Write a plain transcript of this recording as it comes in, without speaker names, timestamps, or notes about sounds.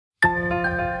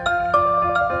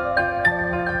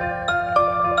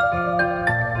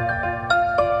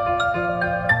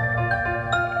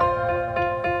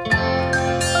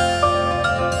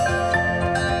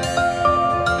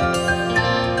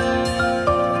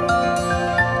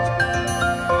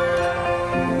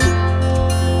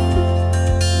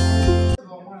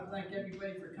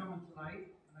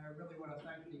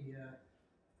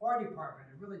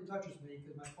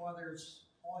father's,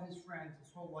 all his friends,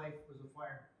 his whole life was a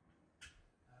fireman.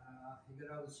 He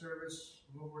got out of the service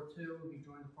in World War II. He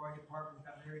joined the fire department,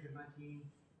 got married in 1949,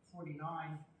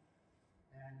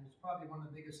 and it's probably one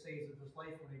of the biggest days of his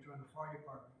life when he joined the fire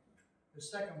department. The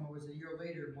second one was a year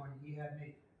later when he had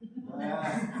me.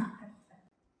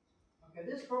 Okay,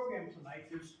 this program tonight,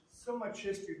 there's so much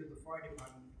history with the fire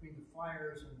department, between the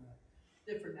fires and the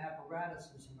different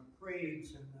apparatuses and the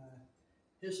parades and the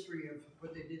history of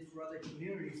what they did for other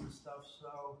communities and stuff.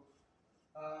 So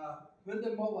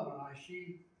Linda Mullen and I,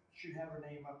 she should have her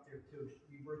name up there too.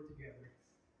 We worked together.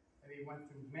 And we went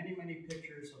through many, many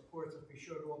pictures. Of course, if we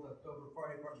showed all the Dover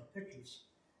Fire Department pictures,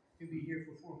 we'd be here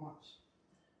for 4 months.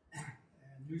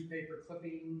 And newspaper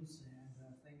clippings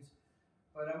and things.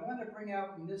 But I want to bring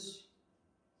out in this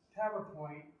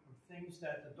PowerPoint of things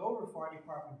that the Dover Fire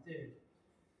Department did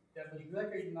that was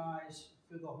recognized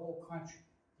through the whole country,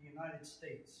 the United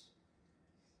States.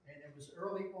 And it was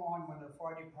early on when the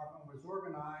fire department was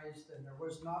organized, and there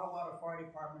was not a lot of fire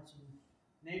departments in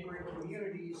neighboring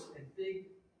communities, and big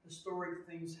historic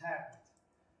things happened.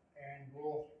 And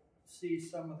we'll see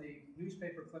some of the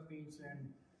newspaper clippings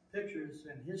and pictures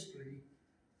and history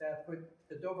that put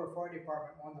the Dover Fire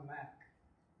Department on the map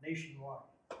nationwide,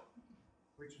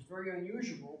 which is very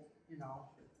unusual, you know,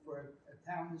 for a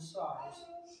town this size.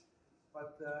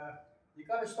 But you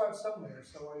got to start somewhere,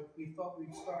 so we thought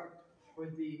we'd start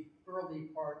with the early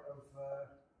part of the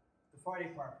fire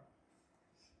department.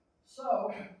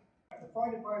 So, the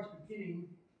fire department's beginning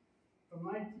from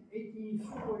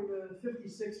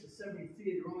 1856 to 73.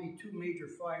 There were only 2 major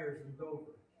fires in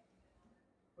Dover.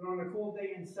 But on a cold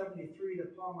day in 73, the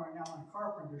Palmer and Allen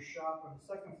Carpenter shop on the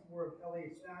 2nd floor of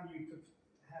Elliott's Foundry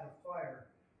had a fire.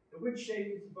 The wood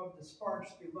shavings above the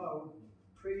sparks below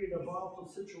created a volatile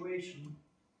situation,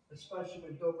 especially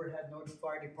when Dover had no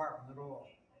fire department at all.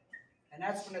 And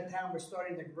that's when the town was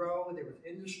starting to grow. There was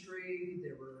industry,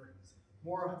 there were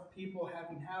more people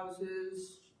having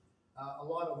houses, a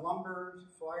lot of lumber,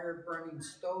 fire burning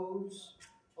stoves,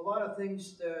 a lot of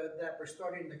things that were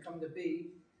starting to come to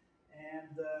be.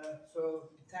 And so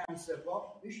the town said,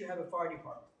 well, we should have a fire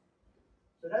department.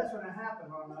 So that's when it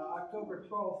happened on October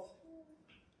 12th,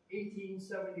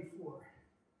 1874.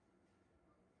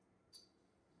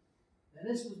 And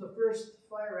this was the first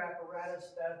fire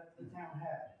apparatus that the town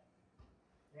had.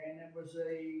 And it was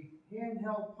a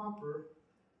handheld pumper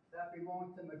that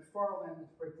belonged to McFarland to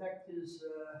protect his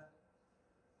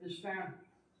foundry.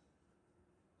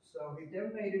 So he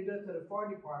donated it to the fire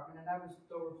department, and that was the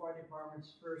Dover Fire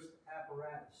Department's first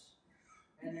apparatus.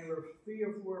 And there were 3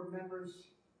 or 4 members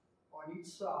on each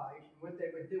side. And what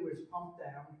they would do is pump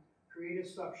down, create a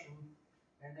suction,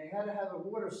 and they had to have a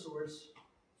water source.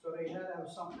 So they had to have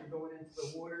something going into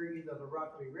the water, either the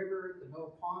Rockaway River, the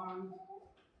Mill Pond,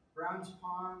 Brown's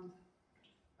Pond.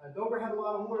 Dover had a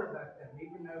lot of water back then,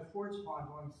 even Ford's Pond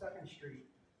on 2nd Street.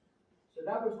 So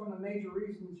that was one of the major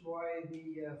reasons why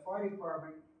the fire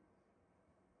department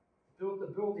built the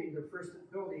building, the first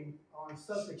building on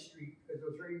Sussex Street, because it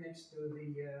was right next to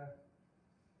the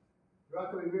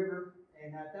Rockaway River,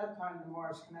 and at that time the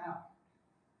Mars Canal.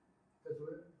 So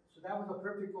that was a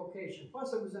perfect location.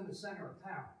 Plus it was in the center of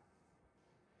town.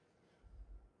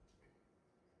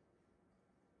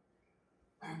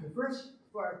 The first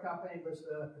fire company was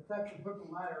the Protection Hook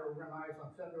and Ladder, organized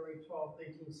on February 12,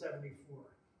 1874.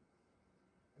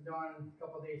 And then a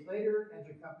couple of days later,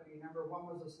 Engine Company number 1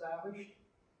 was established.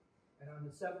 And on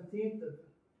the 17th, the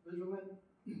Vigilant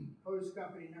Hose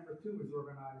Company number 2 was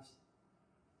organized.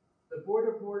 The Board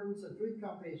of Wardens and 3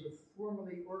 companies were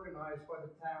formally organized by the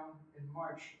town in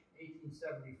March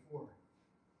 1874.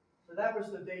 So that was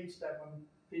the dates that when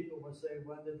people would say,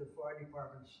 when did the fire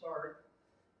department start?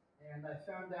 And I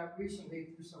found out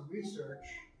recently through some research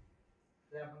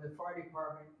that when the fire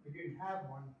department, we didn't have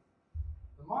one,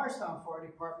 the Morristown Fire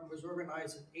Department was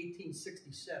organized in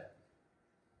 1867.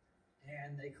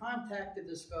 And they contacted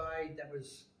this guy that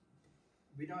was,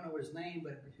 we don't know his name,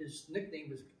 but his nickname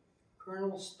was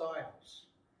Colonel Stiles.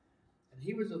 And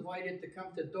he was invited to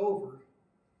come to Dover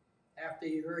after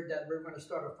he heard that we were going to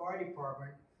start a fire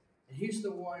department. And he's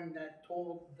the one that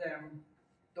told them,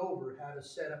 Dover, how to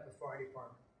set up a fire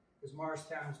department. Because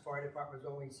Morristown's fire department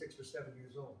was only 6 or 7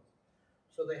 years old.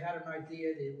 So they had an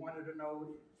idea, they wanted to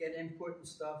know, get input and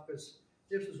stuff, because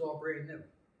this was all brand new.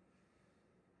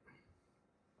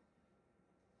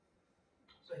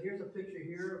 So here's a picture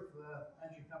here of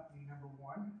Engine Company number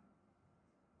 1.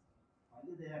 Why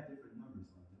did they have different numbers,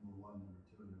 like number 1, number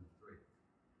 2, and number 3?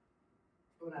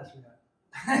 Don't ask me that.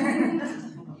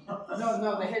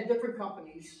 No, they had different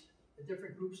companies,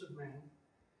 different groups of men.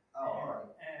 Oh, all right.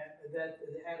 And that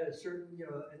it had a certain,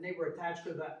 and they were attached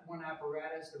to that one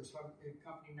apparatus. There was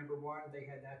company number one, they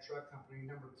had that truck. Company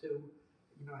number two,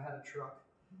 had a truck.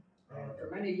 And for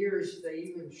many years, they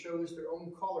even chose their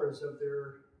own colors of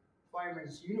their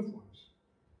firemen's uniforms.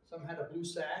 Some had a blue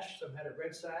sash, some had a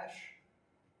red sash,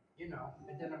 and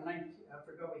then I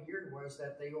forgot what year it was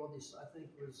that they all, I think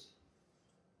it was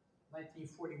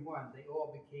 1941, they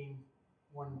all became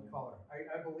one color,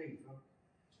 I believe.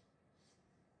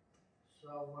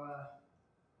 So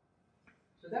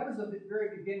that was the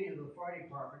very beginning of the fire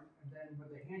department, and then with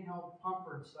the handheld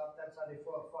pumper and stuff, that's how they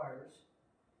fought fires.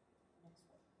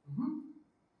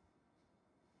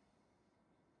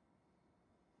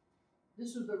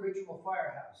 This was the original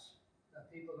firehouse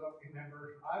that people don't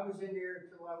remember. I was in there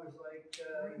until I was like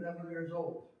 11 years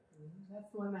old.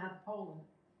 That's the one that had the pole in it.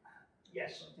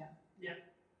 Yes. Yeah.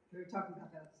 We were talking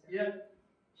about that. So. Yeah.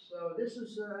 So this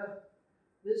is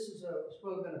supposed to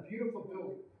have been a beautiful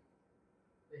building.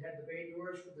 They had the bay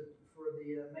doors for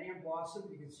the Mayan Blossom.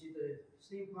 You can see the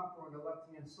steam pumper on the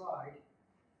left-hand side,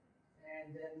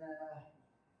 and then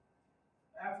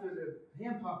after the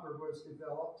hand pumper was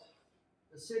developed,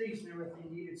 the cities and everything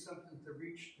needed something to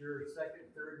reach their second,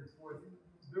 third, and fourth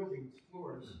building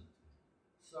floors.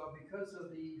 So because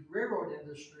of the railroad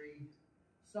industry,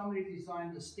 somebody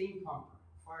designed the steam pumper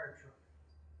fire truck.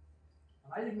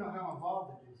 And I didn't know how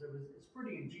involved it is. It's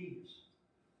pretty ingenious.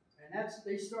 And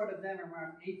they started them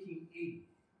around 1880.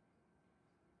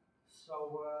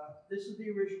 So this is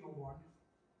the original one.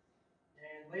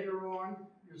 And later on,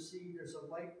 you'll see there's a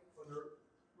light on the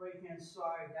right-hand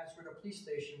side. That's where the police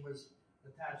station was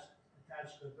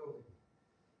attached to the building.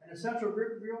 And the Central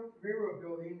Railroad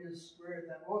building is where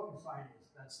that welcome sign is.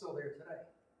 That's still there today,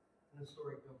 an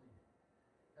historic building.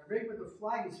 And right where the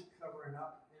flag is covering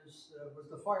up was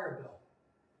the fire bell.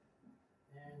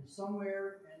 And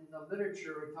somewhere in the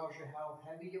literature it tells you how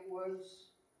heavy it was,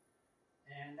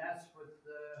 and that's what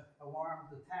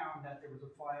alarmed the town that there was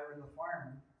a fire in the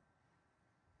firemen.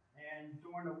 And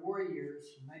during the war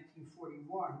years, in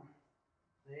 1941,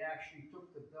 they actually took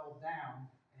the bell down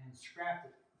and scrapped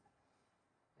it.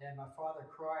 And my father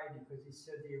cried because he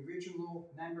said the original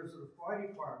members of the fire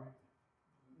department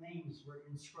names were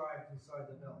inscribed inside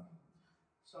the bell.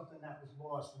 Something that was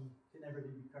lost and can never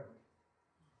be recovered.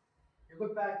 You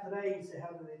look back today and say,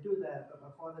 how did they do that? But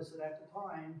my father said at the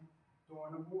time,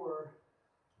 during the war,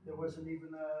 there wasn't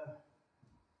even a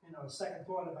second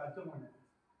thought about doing it.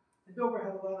 And Dover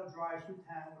had a lot of drives through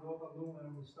town with all the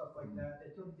aluminum and stuff like that.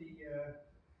 They took the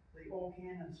old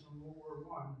cannons from World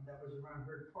War I that was around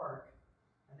Herd Park,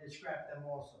 and they scrapped them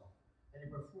also. And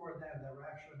before them, they were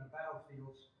actually in the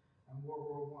battlefields in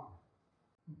World War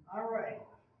I. All right.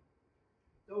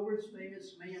 Dover's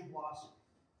famous Mayan Blossom.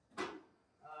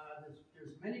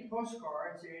 There's many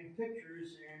postcards and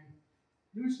pictures and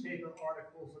newspaper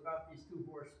articles about these two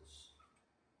horses.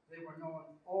 They were known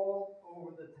all over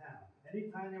the town.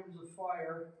 Anytime there was a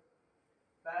fire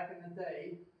back in the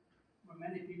day, when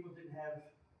many people didn't have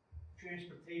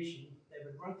transportation, they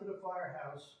would run to the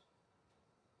firehouse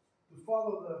to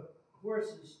follow the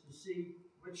horses to see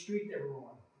which street they were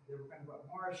on. They were going to go up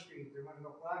Morris Street, they were going to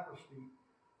go up Blacker Street,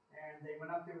 and they went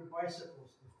up there with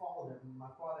bicycles to follow them. And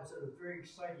my father said it was very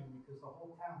exciting because the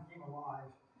whole town came alive,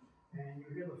 and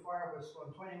you hear the fire whistle,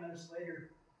 and 20 minutes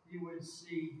later, you would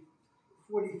see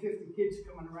 40, 50 kids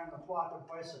coming around the block with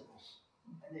bicycles,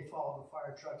 and they followed the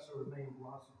fire trucks over Mayan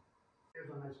Blossom. Here's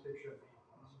a nice picture of Mayan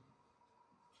Blossom.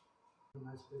 A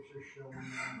nice picture showing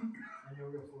an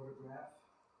aerial photograph.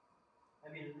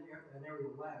 I mean, an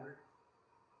aerial ladder.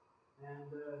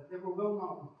 And they were well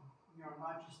known,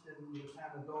 not just in the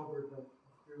town of Dover, but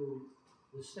through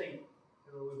the state,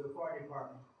 with the fire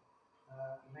department.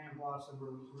 Mayan Blossom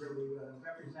was really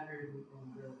represented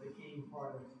and became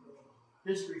part of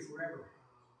history forever.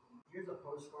 Here's a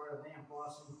postcard of Mayan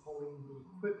Blossom pulling the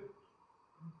equipment.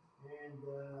 And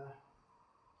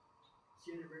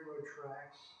see the railroad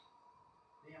tracks.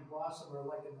 Mayan Blossom are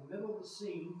like in the middle of the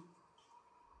scene.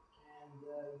 And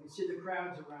you can see the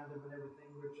crowds around them and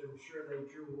everything, which I'm sure they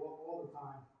drew all the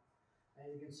time. And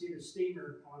you can see the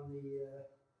steamer on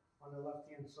the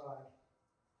left-hand side.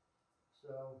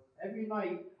 So every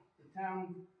night, the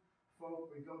town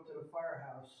folk would go to the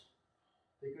firehouse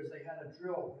because they had a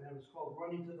drill, and it was called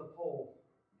running to the pole.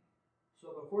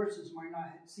 So the horses might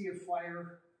not see a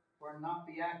fire or not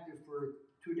be active for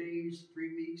 2 days,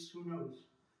 3 weeks, who knows.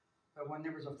 But when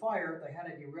there was a fire, they had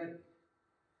to be ready.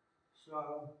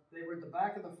 So they were at the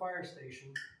back of the fire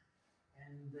station,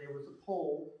 and there was a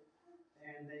pole,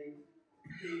 and they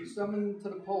summoned to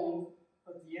the pole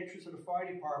at the entrance of the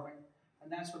fire department,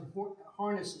 and that's when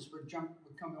harnesses would come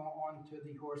on to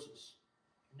the horses,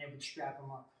 and they would strap them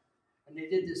up. And they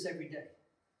did this every day,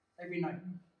 every night.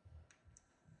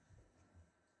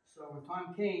 So when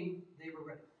time came, they were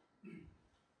ready.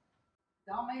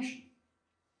 Dalmatian.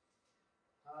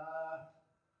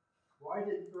 Why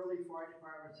did early fire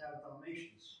departments have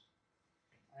Dalmatians?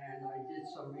 And I did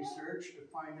some research to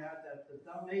find out that the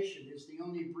Dalmatian is the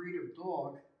only breed of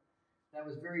dog that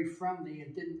was very friendly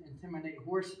and didn't intimidate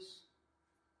horses.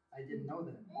 I didn't know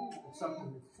that. It's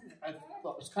something that I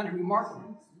thought was kind of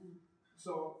remarkable.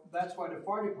 So that's why the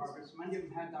fire departments, many of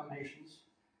them had Dalmatians,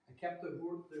 and kept the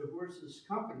horses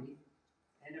company.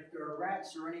 And if there are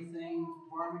rats or anything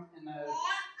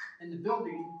in the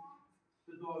building,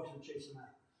 the dogs would chase them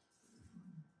out.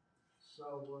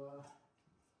 So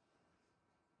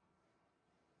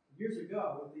years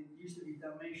ago, there used to be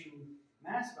Dalmatian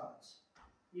mascots,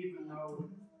 even though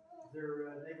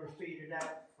they were faded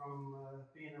out from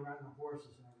being around the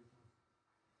horses and everything.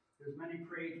 There's many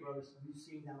parades where we've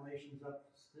seen Dalmatians up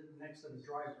sitting next to the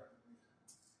driver.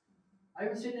 I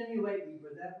haven't seen any lately,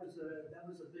 but that was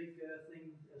a big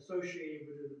thing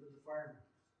associated with the firemen.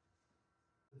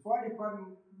 The fire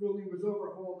department building was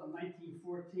overhauled in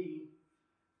 1914,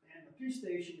 and the police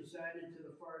station was added to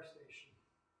the fire station.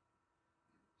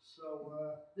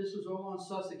 So this was all on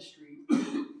Sussex Street,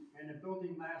 and the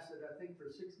building lasted, I think, for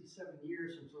 67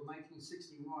 years until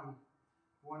 1961,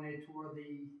 when they tore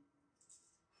the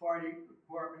fire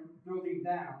department building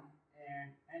down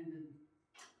and ended.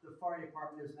 The fire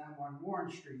department is now on Warren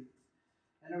Street.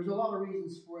 And there was a lot of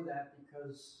reasons for that,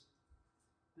 because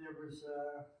there was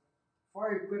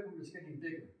fire equipment was getting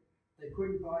bigger. They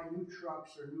couldn't buy new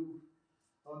trucks or new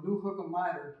hook and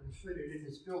ladder and fit it in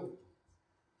this building.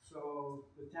 So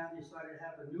the town decided to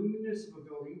have a new municipal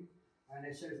building, and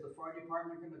they said, is the fire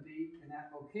department going to be in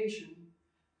that location?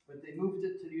 But they moved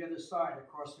it to the other side,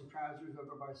 across from Trousers,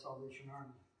 over by Salvation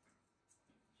Army.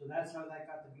 So that's how that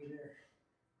got to be there.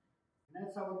 And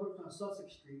that's how it looked on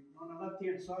Sussex Street. On the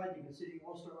left-hand side, you can see the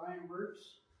Ulster Iron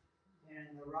Works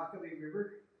and the Rockaway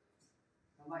River.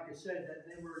 And like I said,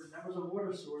 that was a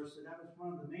water source, and that was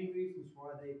one of the main reasons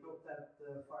why they built that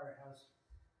firehouse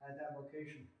at that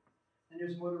location. And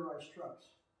there's motorized trucks.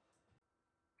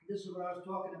 This is what I was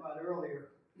talking about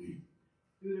earlier.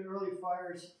 Through the early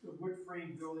fires, the wood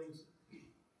frame buildings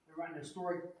around the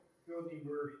historic building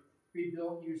were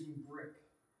rebuilt using brick.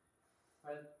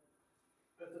 But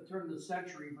at the turn of the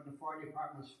century, when the fire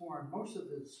department was formed, most of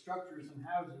the structures and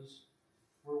houses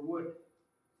were wood.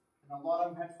 And a lot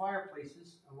of them had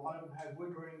fireplaces, a lot of them had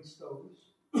wood-burning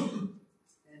stoves.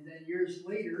 And then years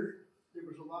later, there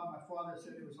was a lot, my father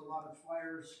said there was a lot of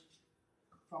fires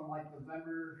from like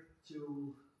November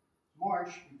to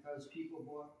March, because people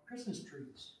bought Christmas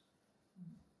trees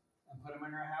and put them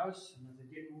in their house, and if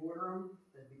they didn't water them,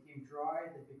 they became dry,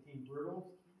 they became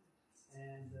brittle.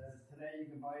 And today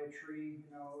you can buy a tree,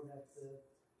 that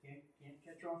can't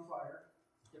catch on fire,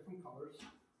 different colors.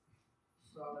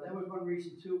 So that was one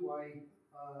reason too why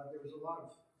there was a lot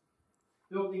of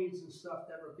buildings and stuff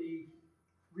that were being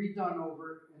redone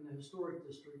over in the historic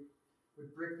district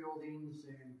with brick buildings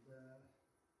and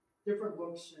different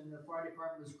looks, and the fire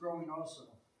department was growing also.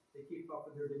 They keep up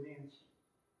with their demands.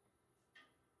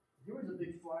 There was a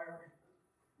big fire.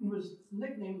 It was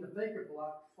nicknamed the Baker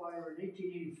Block Fire in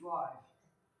 1885,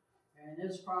 and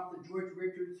this prompted George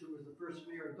Richards, who was the first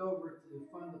mayor of Dover, to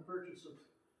fund the purchase of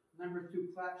No. 2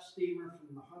 Clap steamer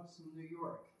from the Hudson, New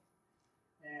York.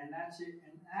 And that's it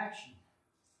in action.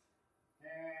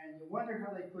 And you wonder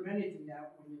how they put anything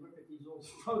out when you look at these old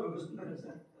photos, because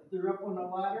they're up on a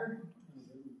ladder.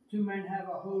 Two men have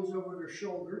a hose over their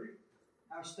shoulder.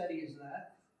 How steady is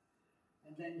that?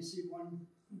 And then you see one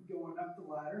going up the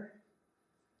ladder.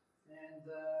 And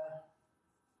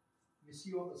you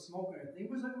see all the smoke and everything.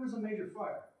 It was a major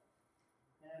fire.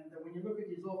 And when you look at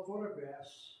these old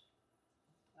photographs,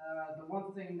 the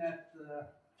one thing that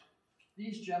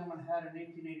these gentlemen had in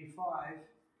 1885,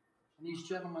 and these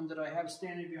gentlemen that I have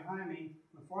standing behind me,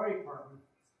 the fire department,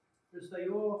 is they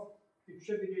all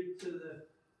contributed to the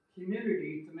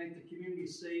community to make the community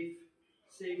safe,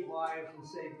 save lives, and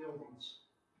save buildings.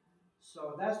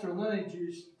 So that's their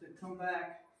lineages to come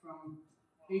back from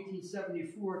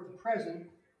 1874 to present,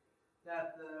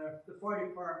 that the fire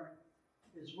department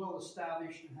is well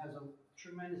established and has a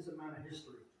tremendous amount of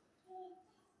history.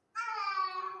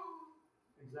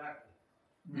 Exactly.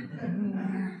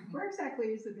 Where exactly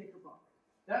is the Baker Block?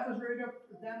 That was right up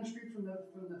down the street from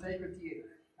the Baker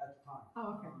Theater at the time.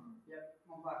 Oh, okay. Yep,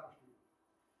 on Blackwell Street.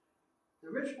 The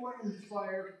Rich Boynton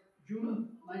fire,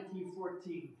 June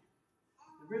 1914.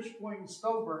 The Rich Boynton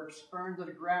Stoveworks burned to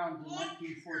the ground in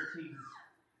 1914.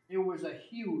 It was a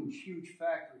huge, huge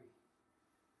factory.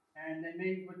 And they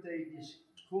made what they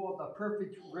called the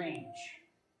Perfect Range.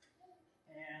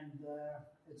 And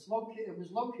it was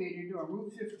located on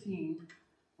Route 15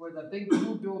 where the big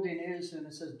blue building is, and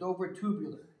it says Dover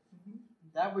Tubular. Mhm.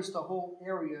 That was the whole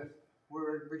area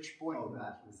where Rich Boyd Oh, lived.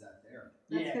 that was that there.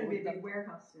 That's Yeah, gonna be a with big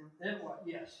warehouse now. It was,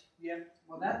 yes, yep.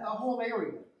 Well, the whole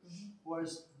area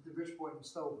was the Rich Boyd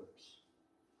Stowe Works.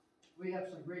 We have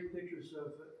some great pictures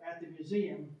of at the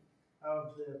museum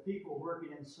of the people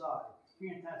working inside.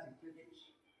 Fantastic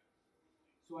pictures.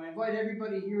 So I invite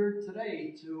everybody here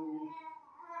today to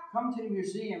come to the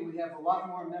museum. We have a lot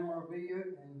more memorabilia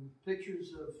and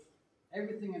pictures of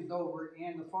everything in Dover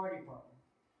and the fire department.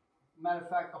 Matter of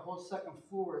fact, the whole second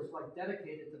floor is like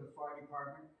dedicated to the fire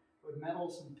department with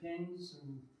medals and pins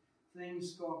and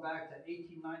things going back to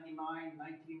 1899,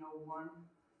 1901.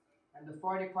 And the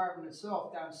fire department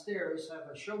itself downstairs have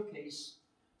a showcase,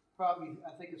 probably,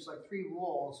 I think it's like 3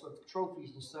 walls of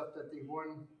trophies and stuff that they've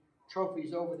won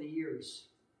trophies over the years.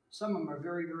 Some of them are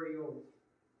very, very old.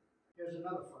 Here's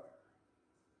another fire.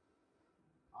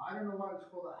 I don't know why it's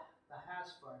called the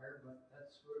Haas fire, but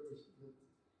that's what it was.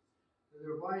 They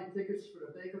were buying tickets for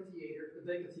the Baker Theater. The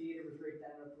Baker Theater was right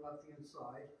down at the left-hand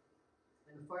side.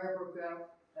 And the fire broke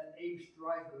out at Abe's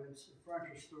Dry Goods, the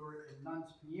furniture store, and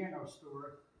Nunn's Piano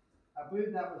Store. I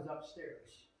believe that was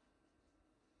upstairs.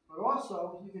 But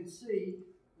also, you can see,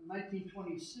 in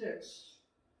 1926,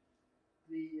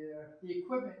 the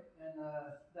equipment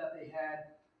that they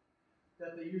had,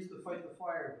 that they used to fight the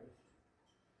fire with.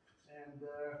 And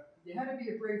you had to be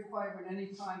a brave fireman any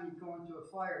time you go into a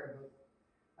fire, but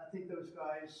I think those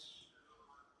guys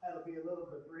had to be a little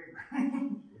bit braver.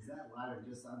 Is that ladder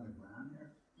just on the ground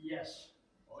here? Yes.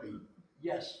 Oy.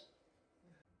 Yes.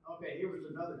 Okay, here was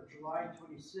another, July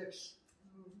 26th.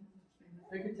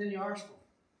 Piccadilly Arsenal.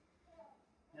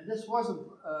 And this wasn't,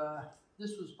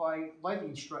 this was by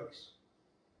lightning strikes.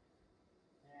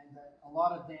 And a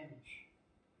lot of damage.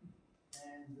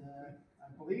 And I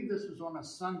believe this was on a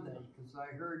Sunday, because I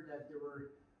heard that there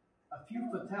were a few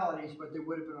fatalities, but there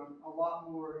would have been a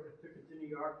lot more if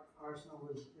Piccadilly Arsenal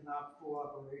was in full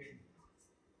operation.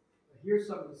 But here's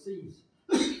some of the scenes.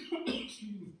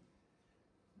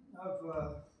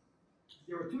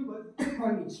 There were 2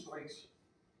 lightning strikes,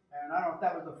 and I don't know if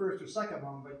that was the first or second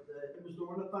one, but it was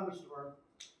during a thunderstorm,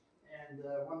 and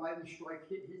one lightning strike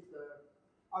hit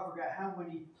I forgot how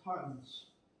many tons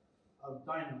of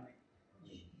dynamite.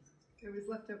 It was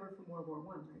left over from World War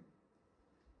I, right?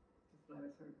 That's what I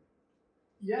was heard.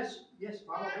 Yes,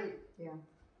 probably. Yeah.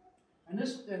 And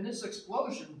this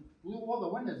explosion blew all the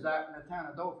windows out in the town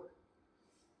of Dover.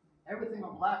 Everything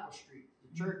on Blackwell Street,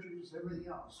 the churches, everything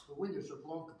else, the windows are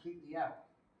blown completely out.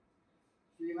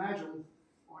 So you imagine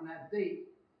on that date,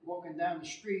 walking down the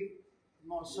street,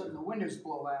 and all of a sudden the windows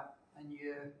blow out, and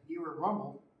you hear a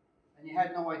rumble, and you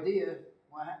had no idea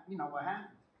what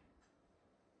happened.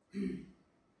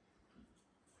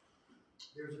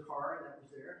 There's a car that was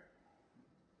there.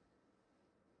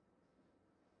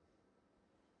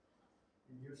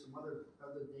 And here's some other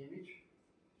damage.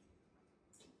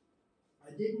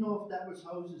 I didn't know if that was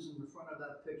hoses in the front of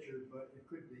that picture, but it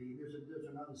could be. There's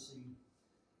another scene.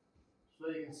 So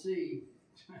you can see,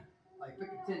 like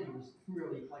Piccadilly was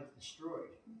really like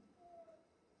destroyed.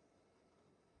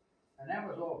 And that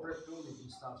was all brick buildings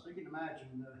and stuff, so you can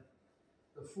imagine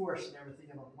the force and everything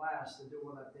of a blast to do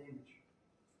all that damage.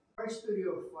 Price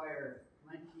Studio Fire,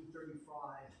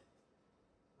 1935.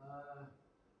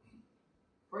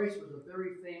 Price is a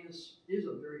very famous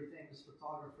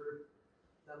photographer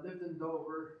that lived in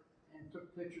Dover and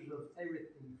took pictures of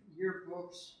everything.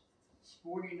 Yearbooks,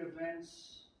 sporting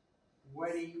events,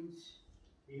 weddings.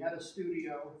 He had a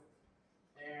studio,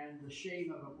 and the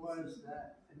shame of it was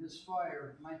that in this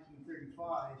fire,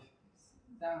 1935,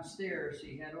 downstairs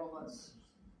he had all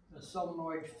the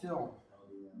solenoid film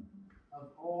of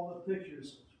all the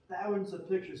pictures, thousands of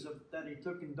pictures that he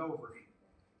took in Dover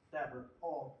that were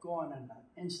all gone in an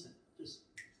instant, just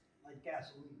like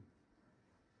gasoline.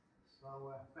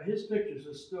 So, but his pictures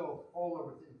are still all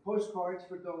over. Postcards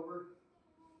for Dover.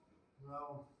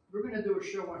 Well, we're going to do a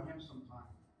show on him sometime.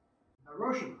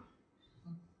 Hiroshima,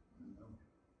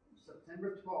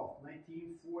 September 12th,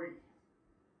 1940.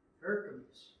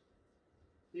 Hercules.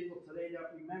 People today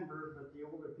don't remember, but the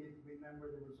older people remember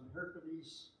there was a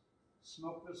Hercules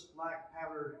smokeless black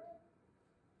powder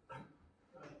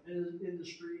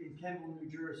industry in Kemble, New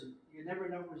Jersey. You never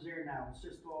know it was there now. It's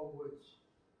just all woods.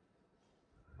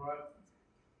 But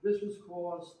this was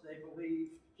caused, they believe,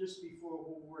 just before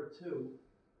World War II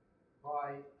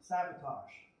by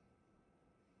sabotage.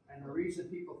 And the reason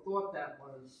people thought that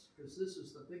was because this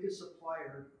is the biggest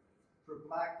supplier for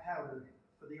black powder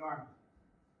for the Army.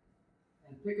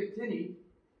 And Picatinny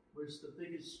was the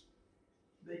biggest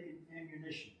vacant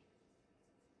ammunition.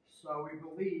 So we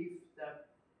believe that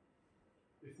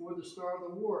before the start of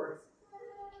the war,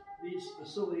 these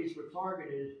facilities were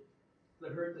targeted to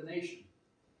hurt the nation.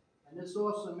 And this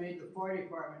also made the fire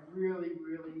department really,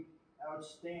 really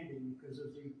outstanding because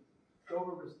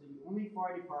Dover was the only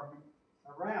fire department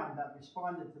around that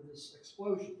responded to this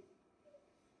explosion.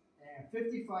 And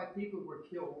 55 people were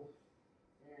killed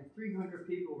and 300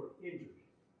 people were injured.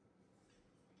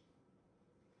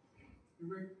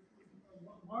 Rick,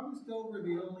 why was Dover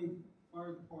the only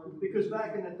fire department? Because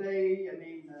back in the day, I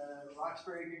mean,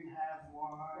 Roxbury didn't have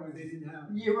one. Or they didn't have.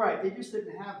 You're right, they just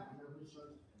didn't have one. There was,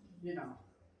 you know.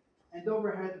 And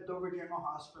Dover had the Dover General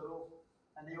Hospital,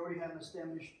 and they already had an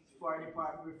established fire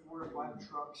department with 4 or 5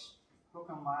 trucks, hook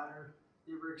and ladder.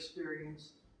 They were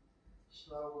experienced.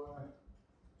 So,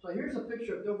 so here's a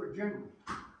picture of Dover General.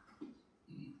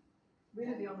 We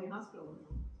had the only hospital in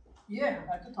them. Yeah,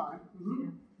 at the time. Mm-hmm.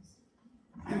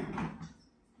 Yeah.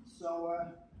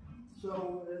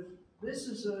 So this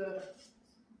is a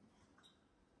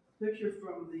picture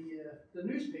from the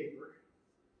newspaper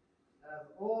of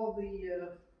all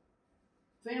the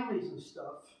families and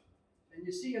stuff, and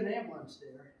you see an ambulance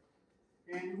there.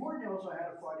 And Warden also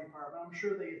had a fire department. I'm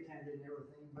sure they attended and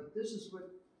everything, but this is what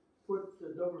put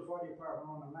the Dover Fire Department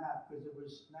on the map because it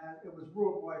was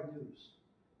worldwide news.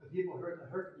 The people heard the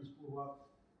Hercules blew up.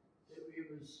 It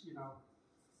was, you know,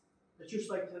 it's just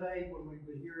like today when we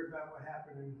would hear about what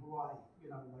happened in Hawaii, you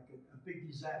know, like a big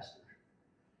disaster.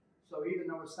 So even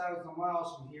though it's thousands of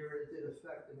miles from here, it did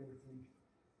affect and everything.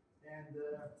 And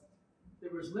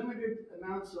there was limited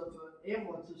amounts of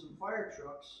ambulances and fire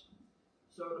trucks.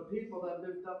 So the people that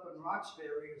lived up in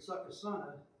Roxbury and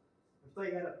Succasunna, if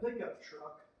they had a pickup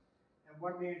truck, and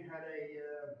one man had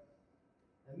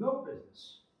a milk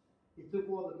business, he took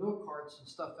all the milk carts and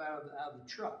stuff out of the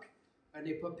truck, and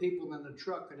they put people in the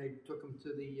truck and they took them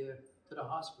to the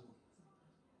hospital.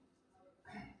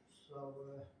 So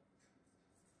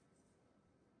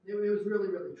it was really,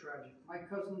 really tragic. My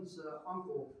cousin's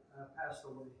uncle passed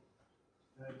away,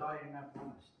 died in that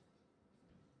blast.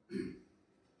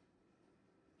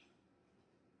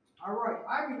 All right,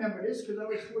 I remember this because I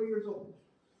was 4 years old.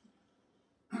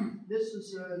 This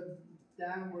is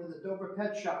down where the Dover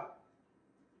Pet Shop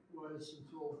was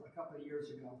until a couple of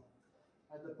years ago.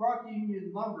 The Park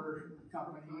Union Lumber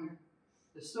Company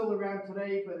is still around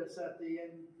today, but it's at the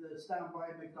end, it's down by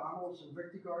McDonald's and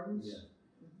Victory Gardens.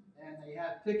 Yeah. And they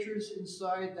had pictures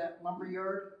inside that lumber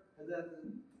yard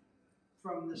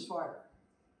from this fire.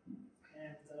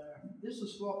 And this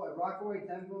was fought by Rockaway,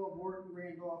 Denville, Morton,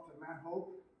 Randolph, and Mount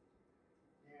Hope.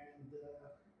 And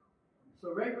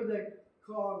so right where the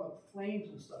column of flames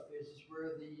and stuff is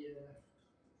where the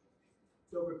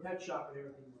Dover Pet Shop and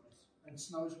everything was, and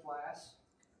Snow's Glass.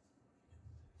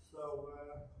 So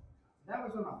that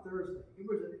was on a Thursday.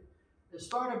 It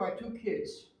started by 2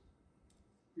 kids,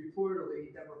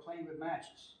 reportedly, that were playing with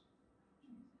matches.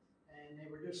 And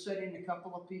they were just setting a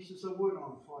couple of pieces of wood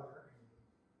on fire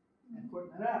and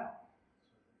putting it out.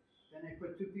 Then they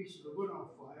put 2 pieces of wood on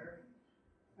fire,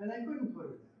 and they couldn't put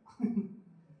it out.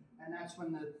 And that's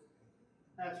when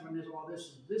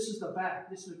this is the back.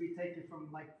 This would be taken from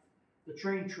like the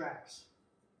train tracks,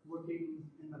 looking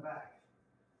in the back.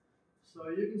 So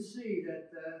you can see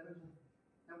that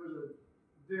that was a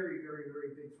very, very, very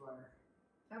big fire.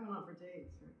 That went on for days,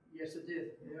 right? Yes, it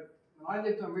did. Yep. And I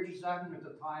lived on Richards Avenue at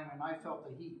the time, and I felt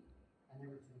the heat and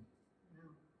everything.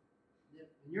 Yeah. Yep.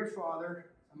 And your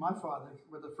father and my father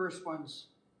were the first ones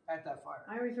at that fire.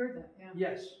 I always heard that, yeah.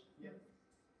 Yes. Yep.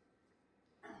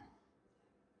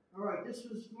 All right, this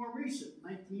was more recent,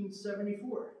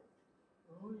 1974.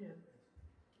 Oh, yeah.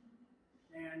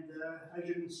 And as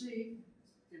you can see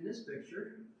in this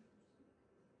picture,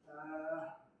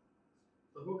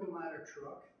 the hook and ladder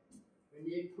truck and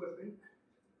the equipment.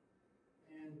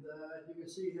 And you can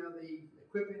see how the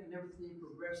equipment and everything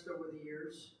progressed over the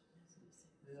years,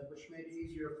 which made it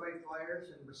easier to fight fires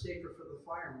and was safer for the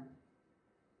firemen.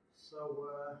 So,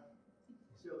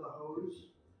 see all the hose.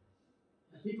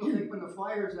 And people think when the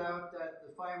fire's out that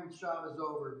the fireman's job is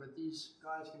over, but these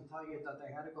guys can tell you that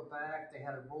they had to go back, they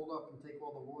had to roll up and take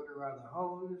all the water out of the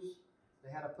hose, they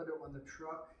had to put it on the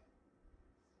truck.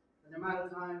 And no matter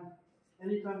time,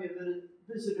 anytime you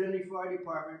visit any fire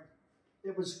department,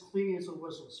 it was clean as a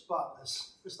whistle,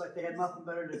 spotless. Just like they had nothing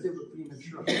better to do but clean the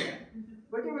truck.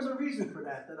 But there was a reason for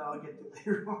that I'll get to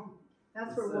later on.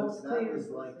 That's where Wolf's Cleaners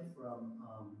was like from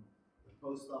the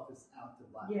post office out to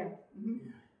Black. Yeah. Mm-hmm.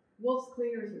 Yeah. Wolf's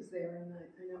Cleaners was there, and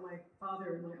I know my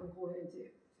father and my uncle went in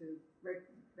to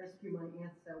rescue my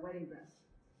aunt's wedding dress.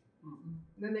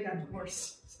 Mm-hmm. And then they got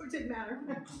divorced, so it didn't matter.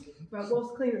 But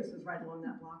Wolf's Cleaners was right along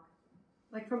that block.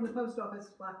 Like from the post office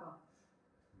to Blackwell.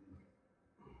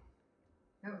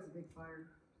 That was a big fire.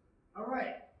 All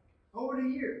right, over the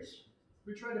years,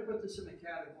 we try to put this in a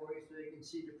category so you can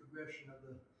see the progression of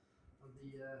the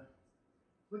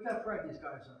look how proud these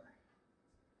guys are.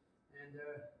 And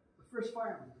the first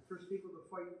firemen, the first people to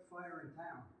fight fire in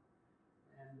town.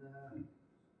 And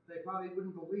they probably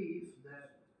wouldn't believe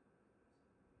that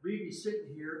we'd be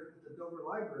sitting here at the Dover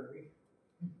Library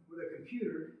with a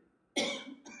computer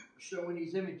showing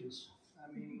these images.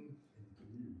 I mean,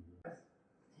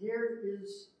 here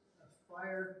is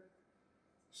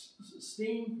a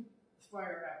steam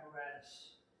fire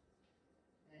apparatus.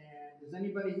 And does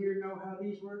anybody here know how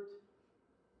these worked?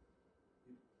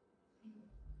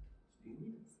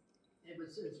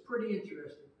 It's pretty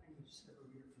interesting. I can just step over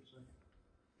here for a second.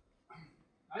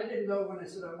 I didn't know when I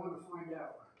said I want to find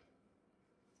out.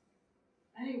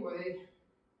 Anyway,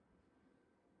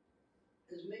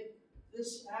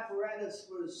 this apparatus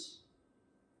was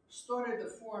started to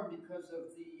form because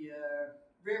of the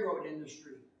railroad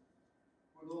industry,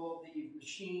 with all the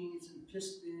machines and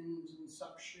pistons and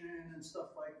suction and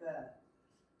stuff like that.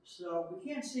 So we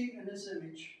can't see it in this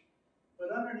image,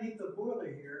 but underneath the boiler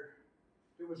here,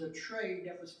 there was a tray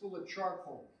that was full of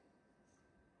charcoal.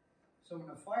 So when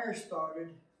the fire started,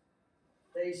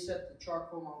 they set the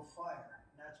charcoal on fire.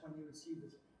 That's when you would see the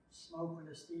smoke and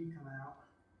the steam come out.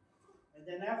 And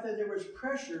then after there was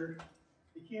pressure,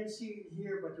 you can't see it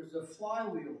here, but there's a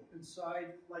flywheel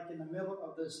inside, like in the middle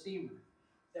of the steamer,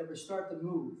 that would start to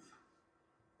move.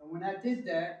 And when that did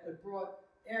that, it brought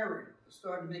air in. It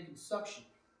started making suction.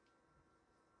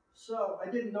 So I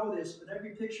didn't know this, but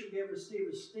every picture you ever see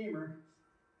of a steamer,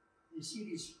 you see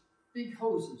these big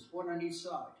hoses, one on each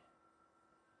side.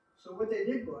 So what they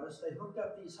did was they hooked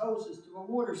up these hoses to a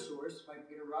water source, might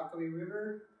be the Rockaway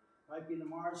River, might be the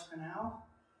Mars Canal,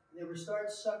 and they would start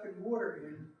sucking water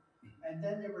in, and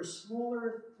then there were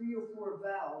smaller 3 or 4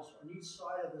 valves on each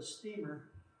side of the steamer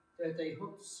that they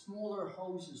hooked smaller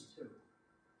hoses to.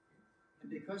 And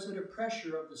because of the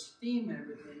pressure of the steam and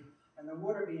everything, and the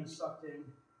water being sucked in,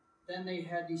 then they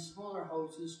had these smaller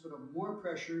hoses with more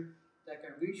pressure that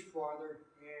can reach farther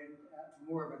and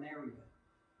more of an area.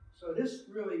 So this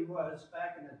really was,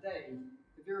 back in the day,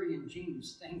 a very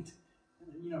ingenious thing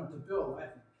to build, I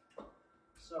think.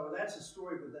 So that's the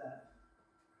story with that.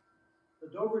 The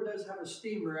Dover does have a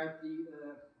steamer at the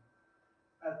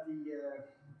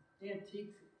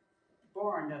antique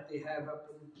barn that they have up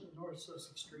in North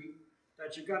Sussex Street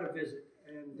that you got to visit.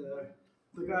 And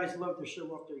the guys love to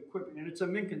show off their equipment, and it's a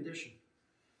mint condition.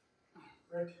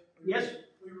 Rick? Yes?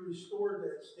 We restored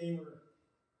that steamer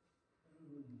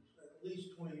at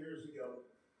least 20 years ago.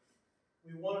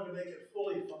 We wanted to make it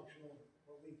fully functional,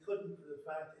 but we couldn't for the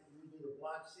fact that you need a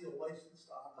Black Seal license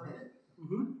to operate it.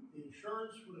 Mm-hmm. The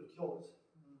insurance would have killed it.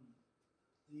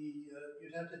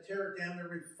 You'd have to tear it down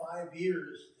every 5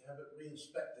 years to have it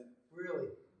re-inspected.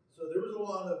 Really? So there was a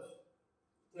lot of,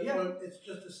 it's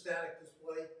just a static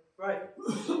display. Right.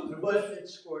 But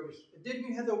it's gorgeous. Didn't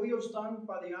you have the wheels done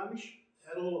by the Amish?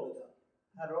 Had all of it done.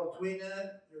 Had it all. Between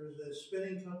that, there was a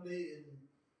spinning company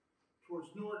towards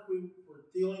Newark we were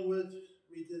dealing with.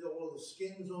 We did all the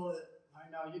skins on it. I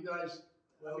know, you guys,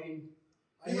 Well,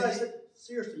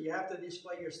 seriously, you have to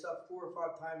display your stuff 4 or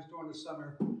 5 times during the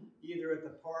summer, either at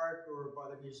the park or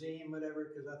by the museum, whatever,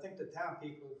 because I think the town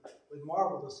people would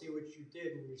marvel to see what you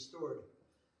did and restored,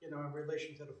 in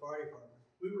relation to the fire department.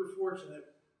 We were fortunate.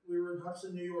 We were in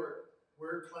Hudson, New York,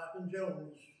 where Clapham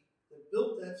Jones, that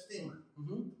built that steamer.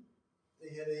 Mm-hmm.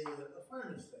 They had a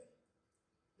fireman's day.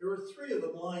 There were 3 of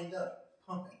them lined up,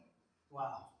 pumping.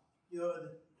 Wow.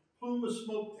 The plume of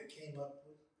smoke that came up,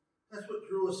 that's what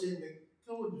drew us in to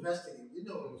go investigate. We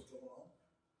know what was going on.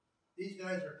 These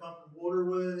guys are pumping water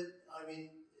with it. I mean,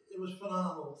 it was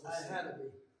phenomenal to see. It had to be.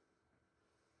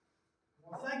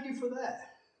 Well, thank you for that.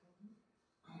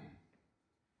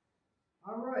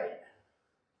 All right.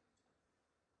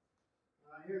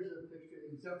 Here's a picture of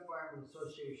the Exempt Firemen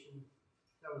Association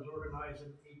that was organized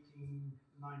in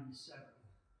 1897.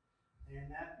 And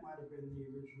that might have been the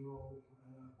original,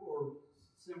 or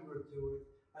similar to it.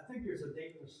 I think there's a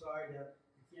date on the side that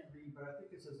I can't read, but I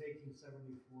think it says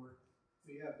 1874.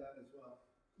 We have that as well.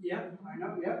 Yep, I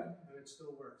know, yep. And it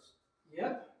still works.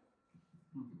 Yep.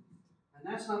 And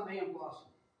that's not May and Blossom.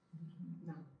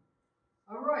 No.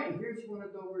 All right, here's one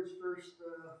of Dover's first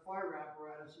fire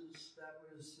apparatuses that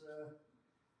was,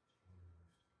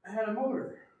 had a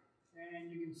motor.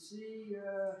 And you can see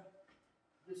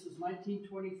this is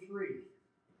 1923.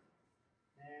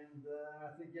 And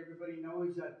I think everybody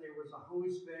knows that there was a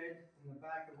hose bed in the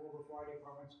back of all the fire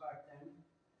departments back then.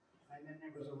 And then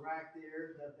there was a rack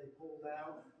there that they pulled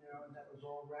out, you know, and that was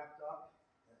all wrapped up.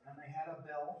 And they had a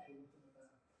bell.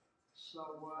 So,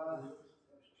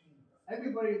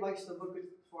 everybody likes to look at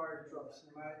fire trucks,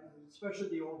 especially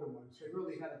the older ones. They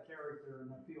really had a character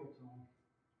and appeal to them.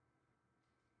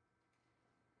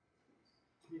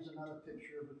 Here's another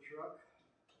picture of a truck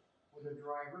with a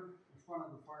driver in front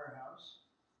of the firehouse.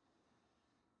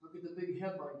 Look at the big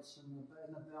headlights and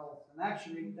the bell. And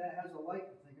actually, that has a light,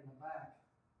 I think, in the back.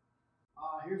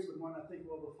 Here's the one I think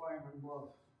all the firemen love.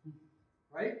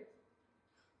 Right?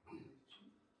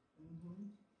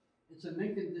 It's a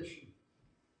mint condition.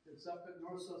 It's up at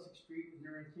North Sussex Street in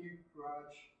their antique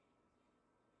garage.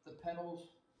 The pedals,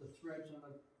 the threads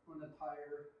on the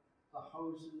tire, the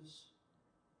hoses,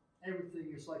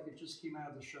 everything is like it just came out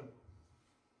of the show.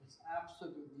 It's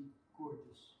absolutely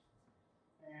gorgeous.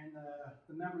 And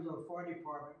the members of the fire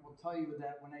department will tell you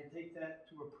that when they take that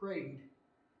to a parade,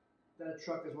 that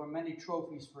truck has won many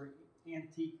trophies for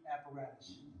antique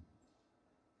apparatus.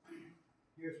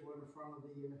 Here's one in front of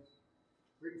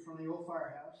the old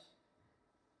firehouse.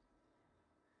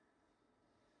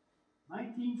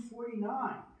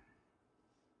 1949.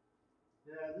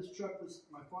 Yeah, this truck was,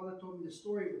 my father told me the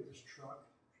story with this truck,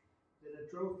 that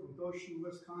it drove from Goshen,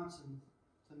 Wisconsin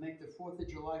to make the 4th of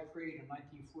July parade in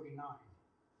 1949.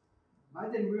 And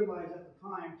I didn't realize at the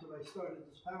time, until I started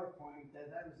this PowerPoint,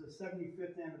 that was the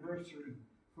 75th anniversary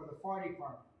for the fire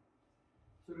department.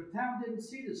 So the town didn't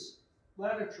see this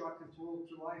ladder truck until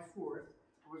July 4th.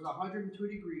 It was 102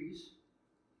 degrees,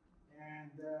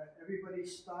 and everybody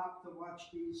stopped to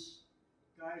watch these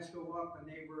guys go up, and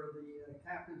they were the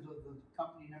captains of the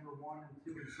company number 1 and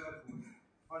 2 and so forth,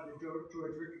 by the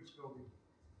George Richards building.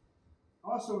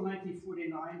 Also in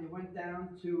 1949, they went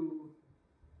down to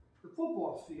the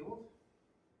football field,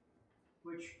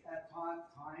 which at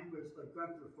that time was the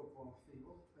Gunther football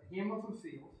field, the Hamilton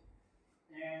field,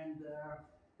 and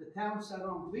the town sat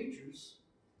on bleachers,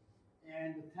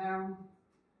 and the town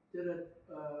did a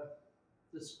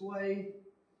display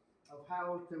of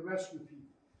how to rescue people.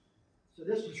 So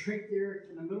this was right there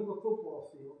in the middle of the football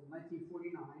field in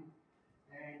 1949,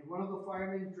 and one of the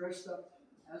firemen dressed up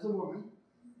as a woman,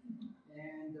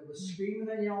 and was screaming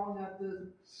and yelling at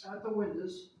the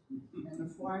windows, and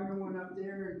the fireman went up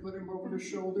there and put him over the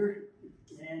shoulder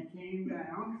and came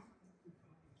down,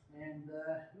 and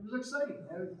it was exciting.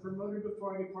 I promoted the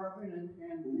fire department,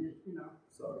 and you know.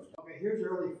 Sorry. Okay, here's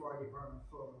early fire department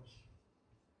photos.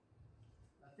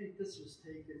 I think this was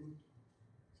taken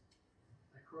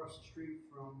across the street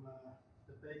from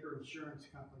the Baker Insurance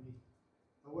Company.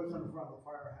 It wasn't in front of the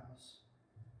firehouse.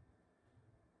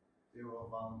 They were all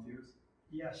volunteers?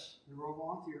 Yes, they were all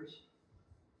volunteers.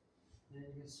 And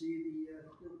you can see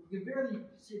you can barely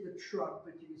see the truck,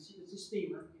 but you can see it's a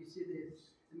steamer. You can see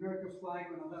the American flag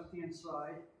on the left-hand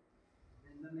side,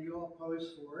 and then they all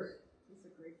pose for it. These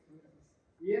are great photos.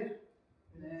 Yeah,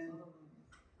 and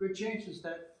good chances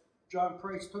that John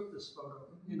Price took this photo,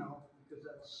 you know, because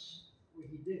that's what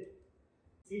he did.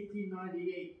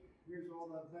 1898, here's all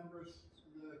the members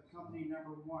of the company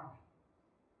number 1.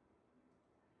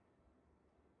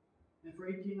 And for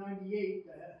 1898,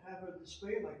 to have a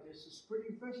display like this is pretty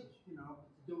impressive, you know,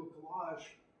 to do a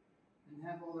collage and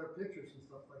have all their pictures and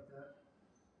stuff like that.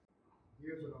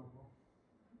 Here's it all.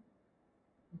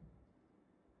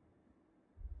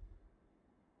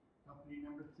 Company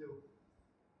number 2.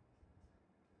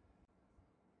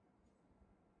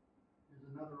 Here's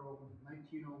another old one,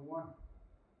 1901.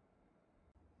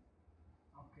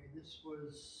 Okay, this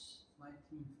was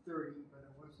 1930, but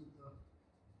it wasn't the,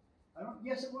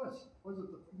 yes it was. Was it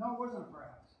no, it wasn't a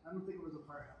firehouse. I don't think it was a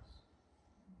firehouse.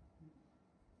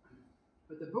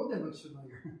 But the building looks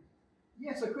familiar.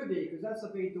 Yes, it could be, because that's the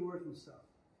bay doors and stuff.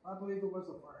 I believe it was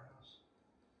a firehouse.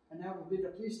 And that would be the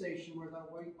police station where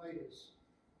that white light is.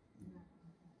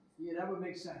 Yeah, that would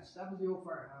make sense. That was the old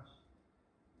firehouse.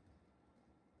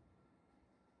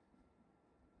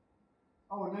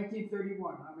 Oh, in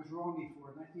 1931, I was wrong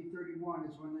before. 1931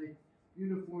 is when the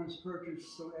uniforms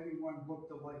purchased so everyone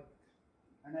looked alike.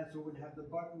 And that's what would have the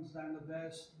buttons down the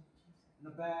vest,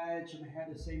 and the badge, and they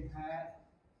had the same hat.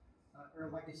 Or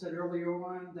like I said earlier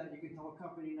on, that you can tell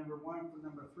company number 1 from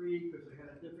number 3 because they had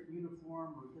a different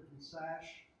uniform or a different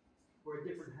sash or a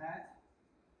different hat.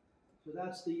 So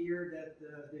that's the year that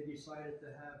they decided to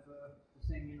have the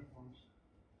same uniforms.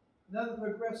 Another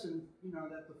progression, you know,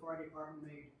 that the fire department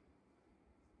made.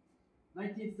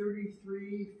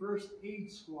 1933 First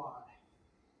Aid Squad.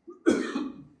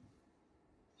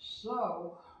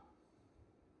 So,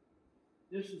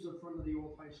 this is in front of the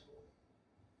old high school.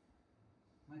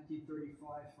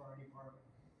 1935 fire department.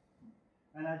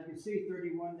 And as you can see,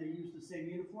 31, they used the same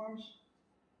uniforms.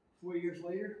 4 years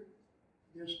later,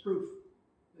 there's proof.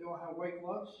 They all had white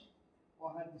gloves,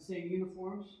 all had the same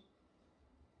uniforms.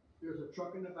 There's a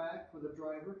truck in the back with a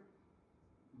driver.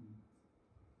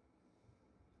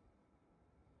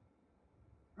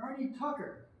 Ernie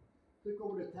Tucker took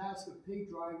over the task of pig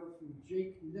driver from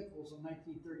Jake Nichols in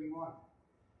 1931.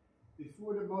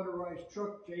 Before the motorized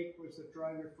truck, Jake was the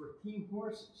driver for Team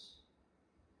Horses.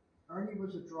 Ernie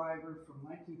was a driver from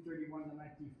 1931 to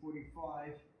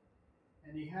 1945,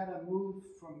 and he had to move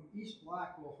from East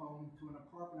Blackwell home to an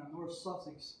apartment in North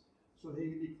Sussex so he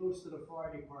could be close to the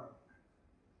fire department.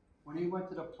 When he went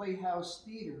to the Playhouse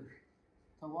Theater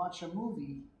to watch a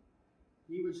movie,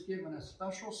 he was given a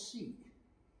special seat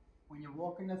when you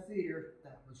walk in the theater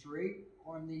that was right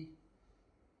on the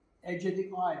edge of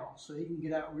the aisle so he can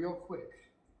get out real quick.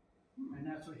 And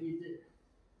that's what he did.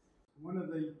 One of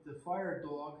the fire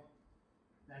dog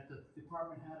that the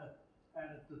department had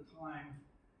at the time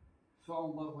fell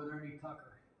in love with Ernie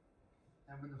Tucker.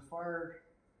 And when the fire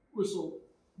whistle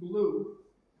blew,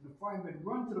 and the firemen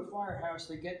run to the firehouse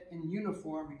to get in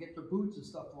uniform and get their boots and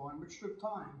stuff on, which took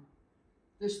time,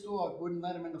 this dog wouldn't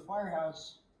let him in the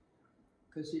firehouse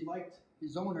because he liked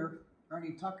his owner,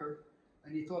 Ernie Tucker,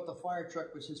 and he thought the fire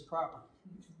truck was his property.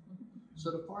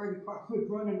 So the fire department would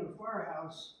run into the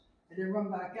firehouse and then run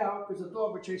back out because the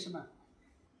dog would chase him out.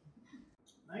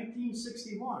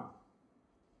 1961,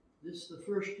 this is the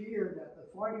first year that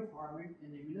the fire department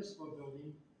in the municipal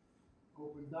building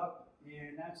opened up,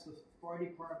 and that's the fire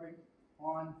department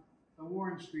on the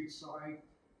Warren Street side.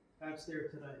 That's there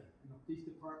today. And the police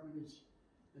department is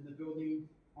in the building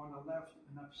on the left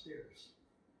and upstairs.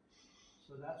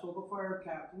 So that's all the fire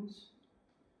captains,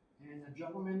 and the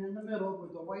gentleman in the middle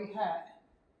with the white hat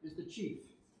is the chief,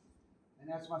 and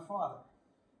that's my father.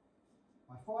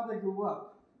 My father grew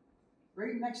up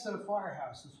right next to the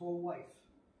firehouse his whole life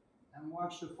and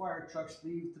watched the fire trucks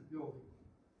leave the building.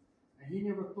 And he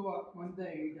never thought one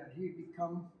day that he'd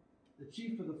become the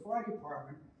chief of the fire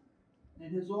department,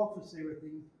 and his office and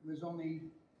everything was only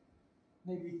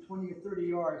maybe 20 or 30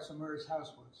 yards from where his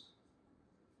house was.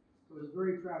 So it was a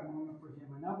very proud moment for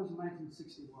him, and that was in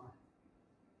 1961.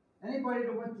 Anybody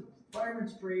that went to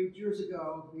Fireman's Parade years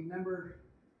ago, remember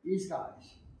these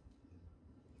guys,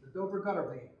 the Dover Gutter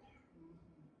Band.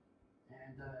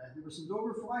 And there were some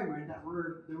Dover firemen that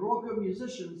they were all good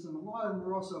musicians, and a lot of them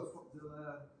were also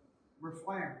were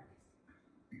firemen.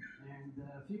 And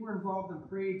if you were involved in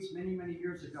parades many, many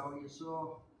years ago, you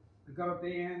saw the Gutter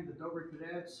Band, the Dover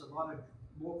Cadets, a lot of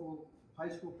local high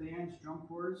school bands, drum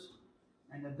corps,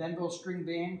 and the Denville String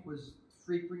Band was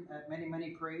frequent at many,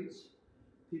 many parades.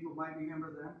 People might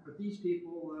remember them, but these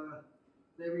people,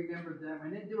 they remembered them,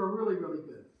 and they were really, really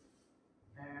good.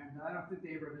 And I don't think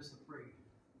they ever missed a parade.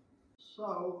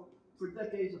 So, for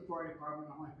decades, the fire department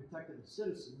not only protected the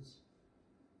citizens,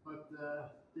 but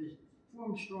they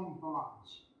formed strong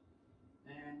bonds.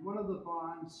 And one of the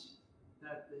bonds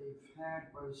that they've had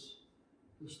was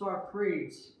to start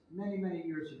parades many, many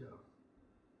years ago.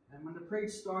 And when the parade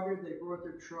started, they brought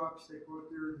their trucks, they brought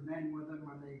their men with them,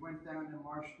 and they went down and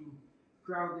marched them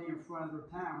proudly in front of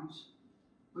their towns.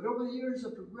 But over the years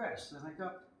it progressed, and it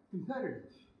got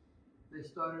competitive. They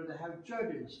started to have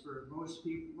judges for most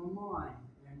people in line,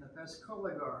 and the best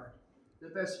color guard, the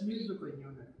best musical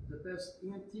unit, the best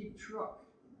antique truck.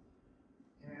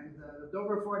 And the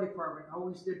Dover Fire Department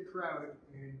always did proud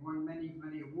and won many,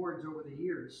 many awards over the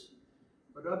years.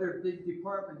 But other big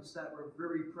departments that were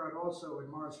very proud also in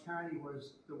Morris County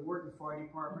was the Wharton Fire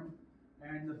Department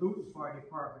and the Booton Fire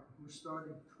Department, who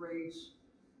started parades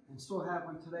and still have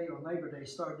one today on Labor Day,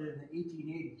 started in the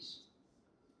 1880s.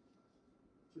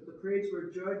 But the parades were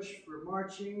judged for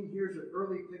marching. Here's an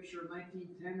early picture of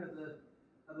 1910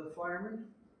 of the firemen.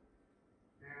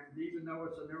 And even though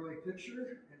it's an early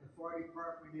picture, and the fire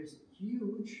department is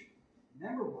huge,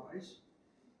 number-wise,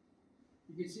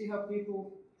 you can see how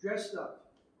people dressed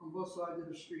up on both sides of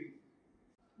the street.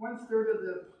 1/3 of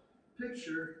the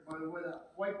picture, by the way,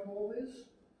 that white pole is,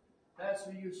 that's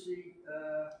where you see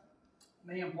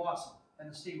May and Blossom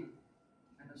and the steamer.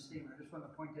 I just want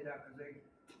to point that out because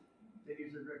they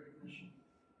use the recognition.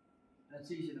 And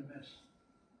it's easy to miss.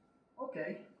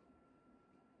 Okay.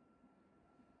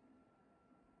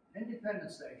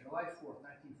 Independence Day, July 4th,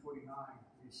 1949.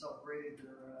 They celebrated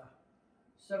their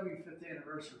 75th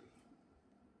anniversary.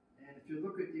 And if you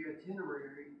look at the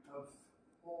itinerary of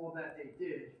all that they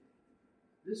did,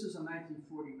 this is in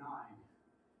 1949.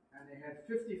 And they had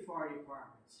 50 fire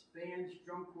departments, bands,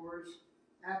 drum corps,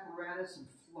 apparatus, and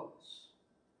floats.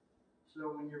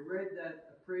 So when you read that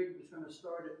a parade was going to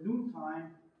start at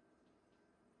noontime,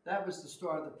 that was the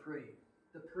start of the parade.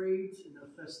 the parades and the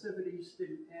festivities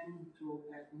didn't end till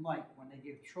at night when they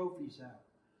gave trophies out.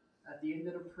 At the end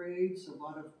of the parades, a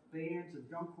lot of bands and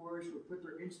drum corps would put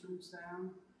their instruments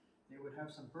down. They would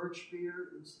have some birch beer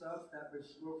and stuff that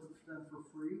was offered for them for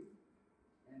free.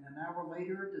 And an hour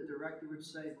later, the director would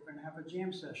say, we're going to have a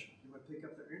jam session. They would pick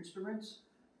up their instruments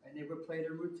and they would play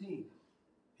their routine.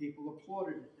 People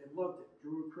applauded it. They loved it.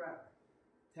 Drew a crowd.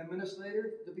 10 minutes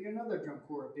later, there'd be another drum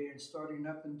corps band starting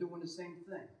up and doing the same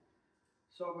thing.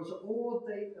 So it was an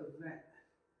all-day event.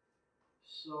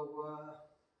 So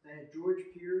they had George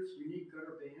Pierce, Unique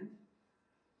Gutter Band,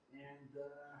 and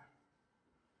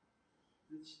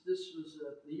this was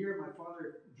the year my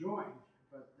father joined.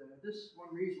 But this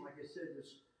one reason, like I said,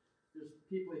 there's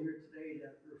people here today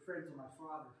that were friends of my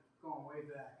father going way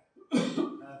back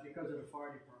because of the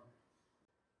fire department.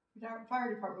 Our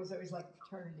fire department was always like a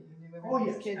fraternity. You knew Oh,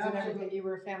 everybody's yes, kids absolutely. and everything. You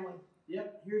were a family.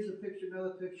 Yep, here's a picture,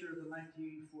 another picture of the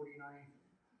 1949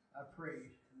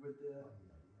 parade with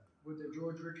the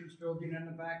George Richards building in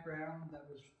the background. That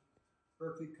was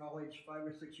Berkeley College 5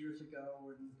 or 6 years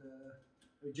ago, and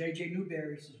the J.J.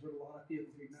 Newberry's is what a lot of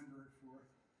people remember it for.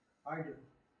 I do.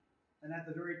 And at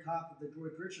the very top of the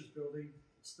George Richards building,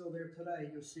 it's still there today,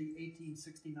 you'll see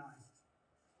 1869.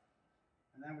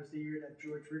 And that was the year that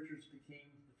George Richards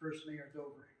became the first mayor of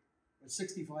Dover, with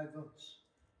 65 votes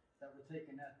that were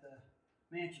taken at the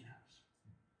Mansion House.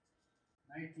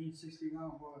 1961,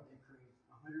 what did they create?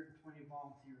 120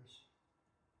 volunteers.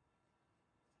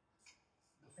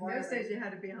 In those days, you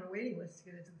had to be on a waiting list to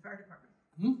get into the fire department.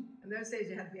 In those days,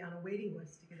 you had to be on a waiting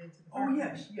list to get into the fire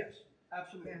department. Yes,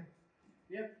 absolutely.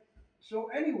 Yeah. Yep. So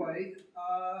anyway,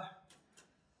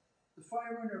 the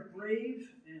firemen are brave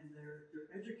and they're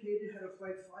educated how to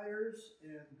fight fires,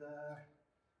 and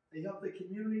they help the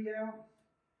community out.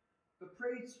 The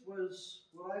parades was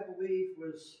what I believe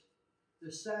was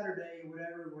the Saturday or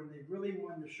whatever when they really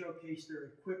wanted to showcase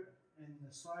their equipment and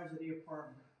the size of the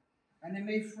apartment. And they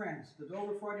made friends. The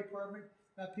Dover Fire Department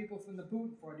met people from the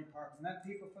Boonton Fire Department, met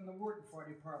people from the Wharton Fire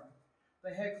Department.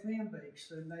 They had clam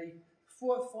bakes and they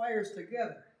fought fires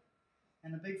together.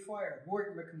 And a big fire,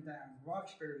 Wharton would come down,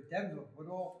 Roxbury, Denville would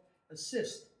all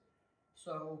assist.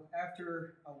 So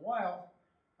after a while,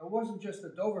 it wasn't just the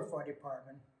Dover Fire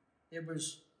Department, it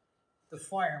was the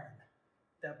firemen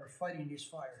that were fighting these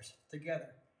fires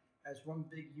together as one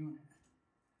big unit.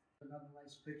 Another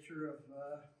nice picture of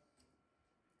the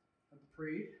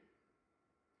parade.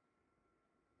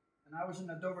 And I was in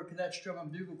the Dover Cadets Drum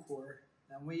and Bugle Corps,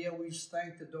 and we always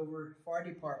thanked the Dover Fire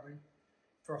Department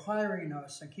for hiring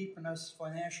us and keeping us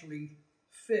financially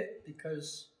fit,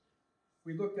 because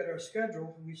we looked at our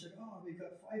schedule and we said, oh, we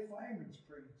got 5 firemen's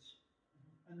parades,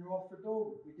 and they're all for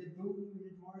Dover. We did Boonton, we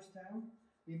did Morristown,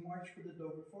 we marched for the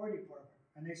Dover Fire Department,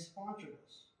 and they sponsored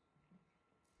us.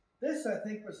 This, I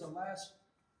think, was the last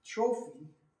trophy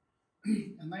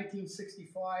in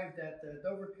 1965 that the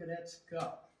Dover Cadets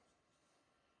got.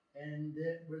 And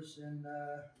it was in,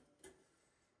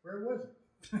 where was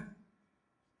it?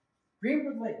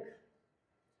 Greenwood Lake.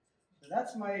 So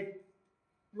that's my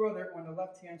brother on the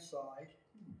left-hand side,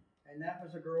 and that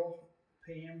was a girl,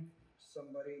 Pam,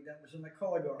 somebody that was in the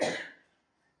color guard.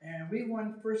 And we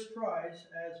won first prize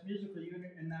as musical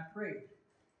unit in that parade.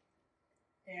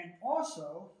 And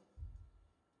also,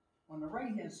 on the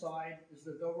right-hand side is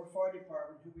the Dover Fire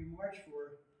Department, who we marched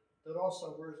for, that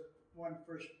also won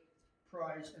first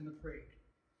prize in the parade,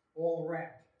 all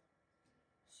around.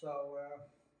 So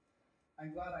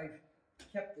I'm glad I've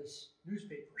kept this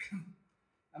newspaper.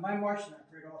 And I marched in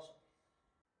that parade also.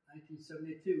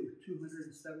 1972,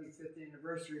 275th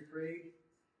anniversary parade,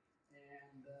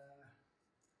 and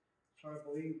it's hard to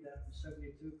believe that was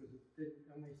 72 because it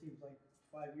only seems like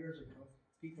 5 years ago.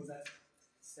 People that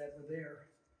were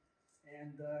there.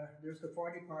 And there's the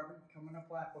fire department coming up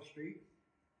Blackwell Street.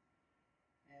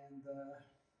 And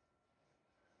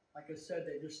like I said,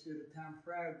 they just do the town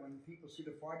proud when people see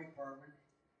the fire department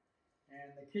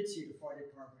and the kids see the fire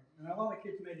department. And a lot of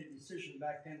kids made a decision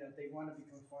back then that they want to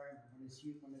become firemen when they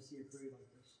see a parade like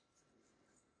this.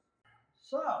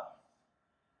 So,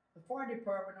 the fire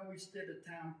department always did the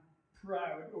town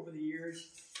proud over the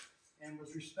years and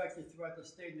was respected throughout the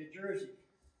state of New Jersey.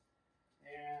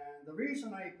 And the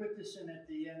reason I put this in at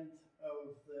the end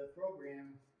of the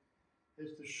program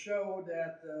is to show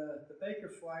that the Baker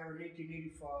Fire in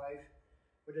 1885,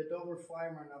 with the Dover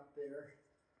firemen up there,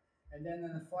 and then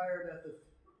in the fire that the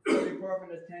fire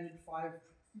department attended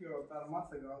about a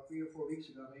month ago, 3 or 4 weeks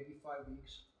ago, maybe 5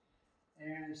 weeks,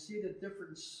 and see the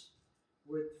difference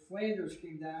with Flanders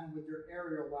came down with their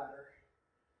aerial ladder.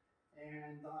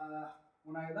 And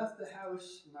when I left the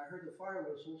house and I heard the fire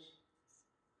whistles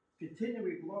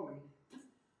continually blowing,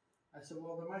 I said,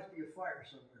 well, there must be a fire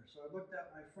somewhere. So I looked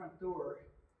out my front door,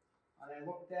 and I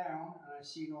looked down, and I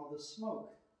seen all this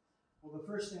smoke. Well, the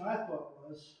first thing I thought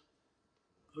was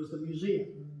the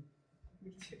museum.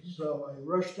 So I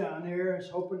rushed down there, and was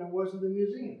hoping it wasn't the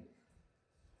museum.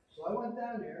 So I went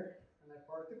down there, and I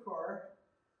parked the car,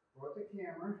 brought the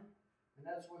camera, and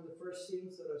that's one of the first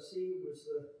scenes that I seen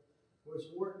was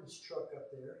Wharton's truck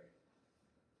up there.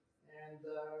 And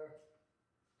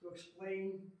to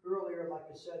explain earlier, like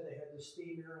I said, they had the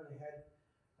steamer, and they had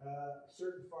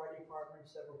certain fire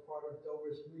departments that were part of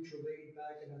Dover's mutual aid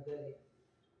back in the day.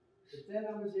 But then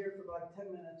I was there for about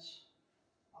 10 minutes,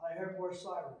 and I heard more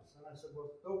sirens. And I said,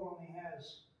 well, Dover only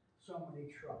has so many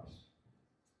trucks.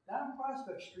 Down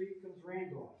Prospect Street comes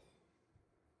Randolph.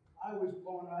 I was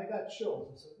blown away. I got chills.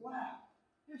 I said, wow,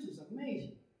 this is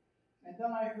amazing. And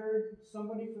then I heard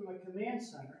somebody from a command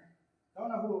center, don't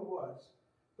know who it was,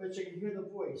 but you can hear the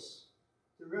voice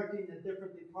directing the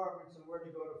different departments and where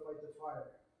to go to fight the fire.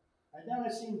 And then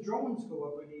I seen drones go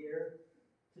up in the air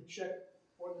to check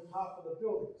on the top of the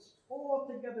buildings, all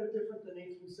together different than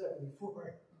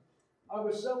 1874. I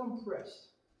was so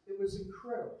impressed. It was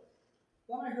incredible.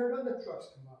 Then I heard other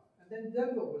trucks come up, and then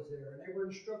Denville was there, and they were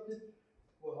instructed,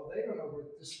 well, they don't know where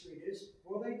the street is.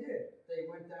 Well, they did. They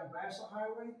went down Vassar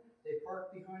Highway, they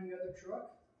parked behind the other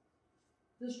truck.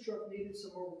 This truck needed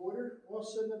some more water. All of a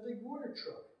sudden, a big water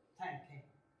truck tank came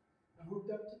and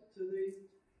hooked up to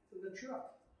the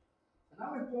truck. And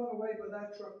I was blown away by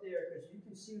that truck there, because you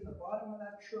can see in the bottom of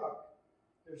that truck,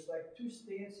 there's like two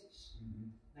stances. Mm-hmm.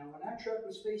 Now, when that truck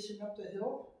was facing up the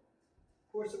hill,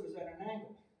 of course it was at an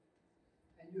angle.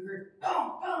 And you heard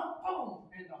boom, boom, boom,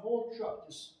 and the whole truck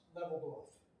just leveled off.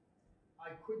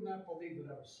 I could not believe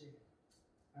what I was seeing.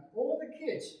 And all the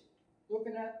kids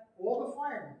looking at all the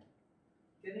firemen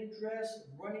getting dressed,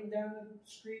 running down the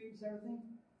street and everything.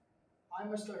 I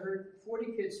must have heard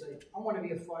 40 kids say, I want to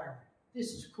be a fireman. This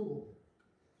is cool.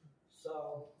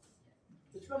 So,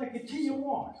 it's going to continue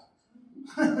on.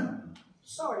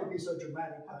 Sorry to be so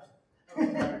dramatic. I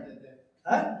was tired that day.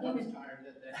 Huh? I was tired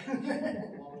that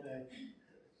day. Long day.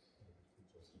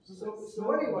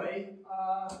 So anyway,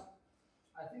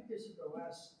 I think this is the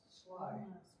last slide.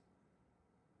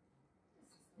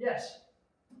 Yes.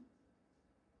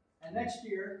 And next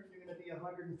year, you're going to be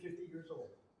 150 years old.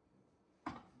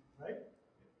 Right?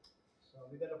 So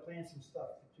we got to plan some stuff.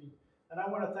 And I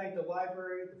want to thank the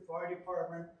library, the fire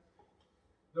department,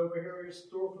 Dover Area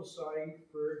Historical Society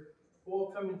for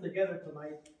all coming together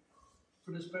tonight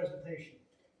for this presentation.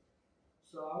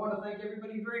 So I want to thank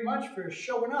everybody very much for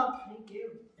showing up. Thank you.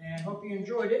 And hope you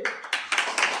enjoyed it.